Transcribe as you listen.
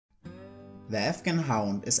The Afghan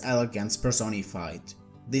Hound is elegance personified.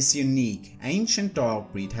 This unique, ancient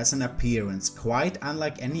dog breed has an appearance quite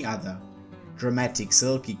unlike any other. Dramatic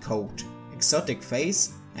silky coat, exotic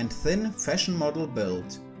face and thin fashion model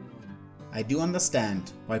build. I do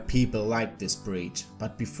understand why people like this breed,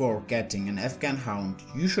 but before getting an Afghan Hound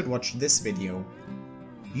you should watch this video.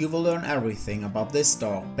 You will learn everything about this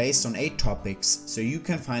dog based on 8 topics, so you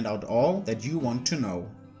can find out all that you want to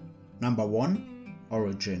know. Number 1.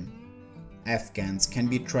 Origin. Afghans can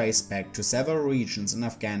be traced back to several regions in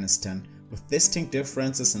Afghanistan with distinct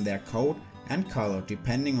differences in their coat and color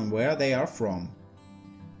depending on where they are from.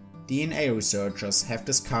 DNA researchers have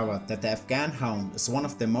discovered that the Afghan Hound is one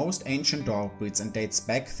of the most ancient dog breeds and dates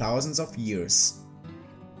back thousands of years.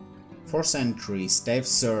 For centuries they've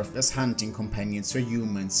served as hunting companions for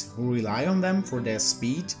humans who rely on them for their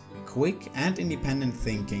speed, quick and independent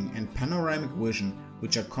thinking and panoramic vision,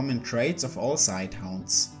 which are common traits of all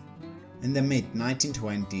sighthounds. In the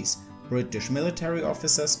mid-1920s, British military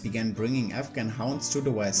officers began bringing Afghan Hounds to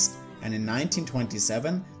the West, and in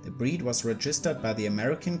 1927 the breed was registered by the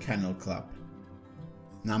American Kennel Club.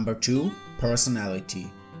 Number 2.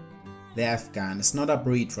 Personality. The Afghan is not a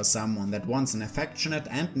breed for someone that wants an affectionate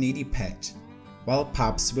and needy pet. While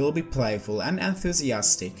pups will be playful and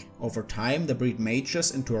enthusiastic, over time the breed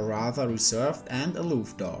matures into a rather reserved and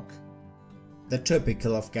aloof dog. The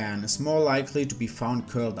typical Afghan is more likely to be found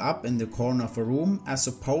curled up in the corner of a room as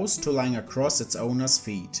opposed to lying across its owner's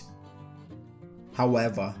feet.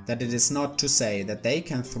 However, that it is not to say that they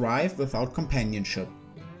can thrive without companionship.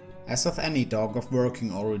 As with any dog of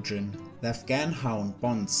working origin, the Afghan Hound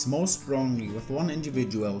bonds most strongly with one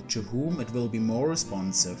individual to whom it will be more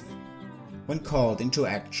responsive. When called into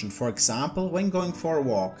action, for example when going for a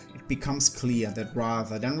walk, it becomes clear that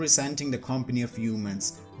rather than resenting the company of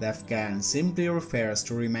humans, the Afghan simply prefers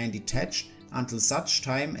to remain detached until such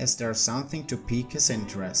time as there is something to pique his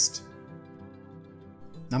interest.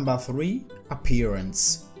 Number 3.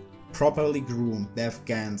 Appearance. Properly groomed, the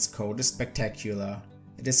Afghan's coat is spectacular.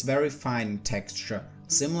 It is very fine in texture,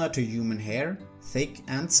 similar to human hair, thick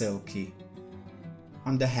and silky.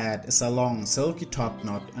 On the head is a long silky top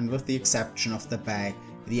knot, and with the exception of the back,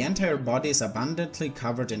 the entire body is abundantly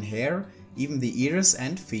covered in hair, even the ears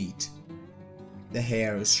and feet. The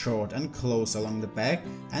hair is short and close along the back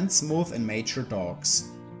and smooth in mature dogs.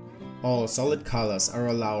 All solid colors are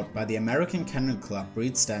allowed by the American Kennel Club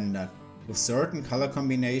breed standard, with certain color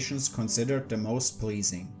combinations considered the most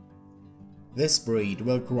pleasing. This breed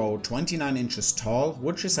will grow 29 inches tall,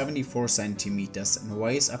 which is 74 centimeters, and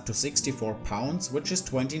weighs up to 64 pounds, which is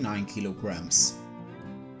 29 kilograms.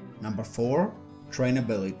 Number 4.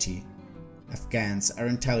 Trainability. Afghans are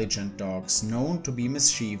intelligent dogs known to be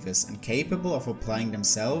mischievous and capable of applying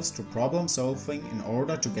themselves to problem solving in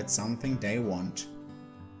order to get something they want.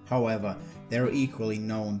 However, they are equally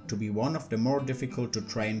known to be one of the more difficult to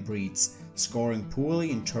train breeds, scoring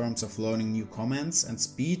poorly in terms of learning new commands and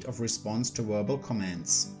speed of response to verbal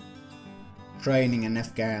commands. Training an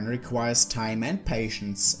Afghan requires time and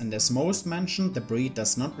patience, and as most mentioned, the breed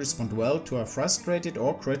does not respond well to a frustrated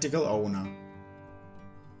or critical owner.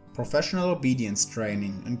 Professional obedience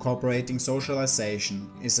training, incorporating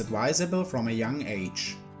socialization, is advisable from a young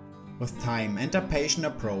age. With time and a patient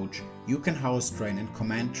approach, you can house train and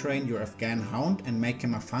command train your Afghan Hound and make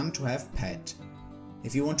him a fun to have pet.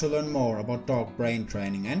 If you want to learn more about dog brain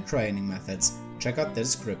training and training methods, check out the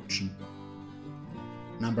description.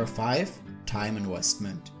 Number 5. Time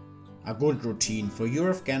investment. A good routine for your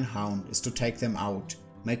Afghan Hound is to take them out,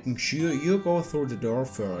 making sure you go through the door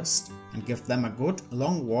first, and give them a good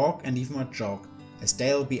long walk and even a jog, as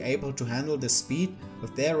they'll be able to handle the speed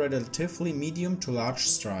with their relatively medium to large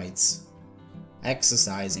strides.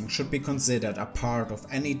 Exercising should be considered a part of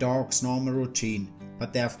any dog's normal routine,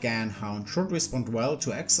 but the Afghan Hound should respond well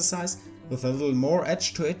to exercise with a little more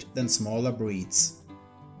edge to it than smaller breeds.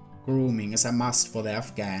 Grooming is a must for the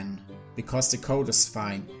Afghan. Because the coat is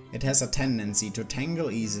fine, it has a tendency to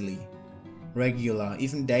tangle easily. Regular,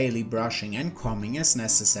 even daily brushing and combing is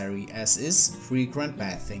necessary, as is frequent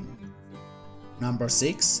bathing. Number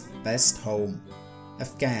 6. Best home.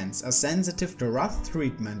 Afghans are sensitive to rough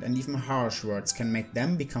treatment, and even harsh words can make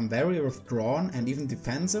them become very withdrawn and even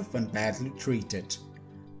defensive when badly treated.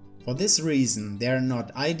 For this reason, they are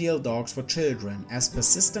not ideal dogs for children, as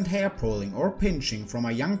persistent hair pulling or pinching from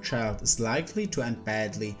a young child is likely to end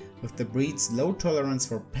badly, with the breed's low tolerance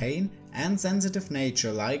for pain and sensitive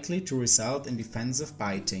nature likely to result in defensive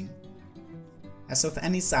biting. As with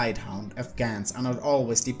any sighthound, Afghans are not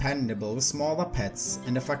always dependable with smaller pets,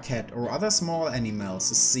 and if a cat or other small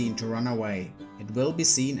animals is seen to run away, it will be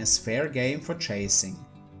seen as fair game for chasing.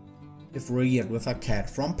 If reared with a cat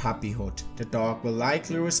from puppyhood, the dog will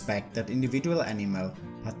likely respect that individual animal,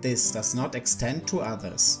 but this does not extend to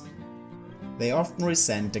others. They often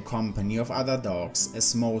resent the company of other dogs,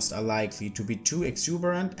 as most are likely to be too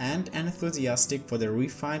exuberant and enthusiastic for the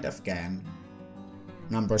refined Afghan.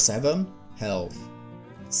 Number 7. Health.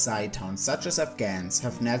 Sighthounds such as Afghans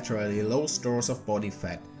have naturally low stores of body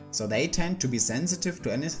fat, so they tend to be sensitive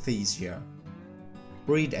to anesthesia.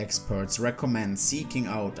 Breed experts recommend seeking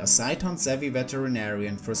out a sighthound-savvy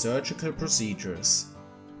veterinarian for surgical procedures.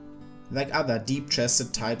 Like other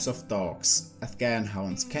deep-chested types of dogs, Afghan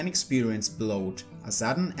hounds can experience bloat, a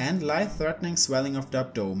sudden and life-threatening swelling of the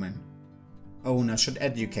abdomen. Owners should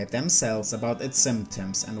educate themselves about its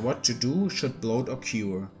symptoms and what to do should bloat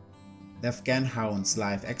occur. The Afghan hound's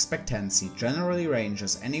life expectancy generally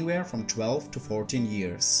ranges anywhere from 12 to 14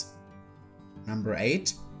 years. Number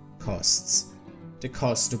 8. Costs. The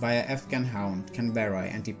cost to buy an Afghan hound can vary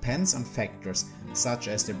and depends on factors such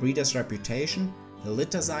as the breeder's reputation, the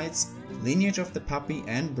litter size, lineage of the puppy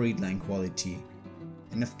and breedline quality.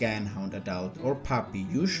 An Afghan hound adult or puppy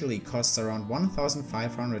usually costs around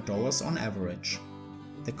 $1,500 on average.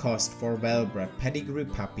 The cost for a well-bred pedigree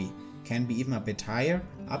puppy can be even a bit higher,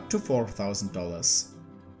 up to $4,000.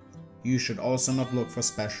 You should also not look for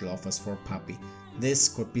special offers for a puppy. This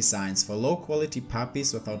could be signs for low-quality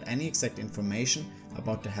puppies without any exact information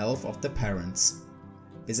about the health of the parents.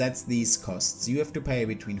 Besides these costs, you have to pay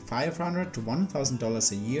between $500 to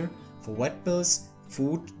 $1,000 a year for vet bills,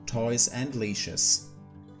 food, toys and leashes.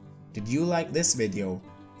 Did you like this video?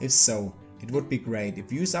 If so, it would be great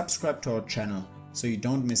if you subscribe to our channel so you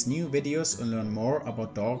don't miss new videos and learn more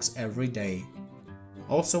about dogs every day.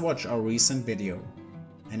 Also watch our recent video.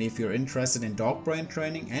 And if you're interested in dog brain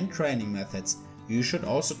training and training methods, you should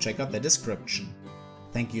also check out the description.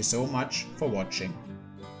 Thank you so much for watching.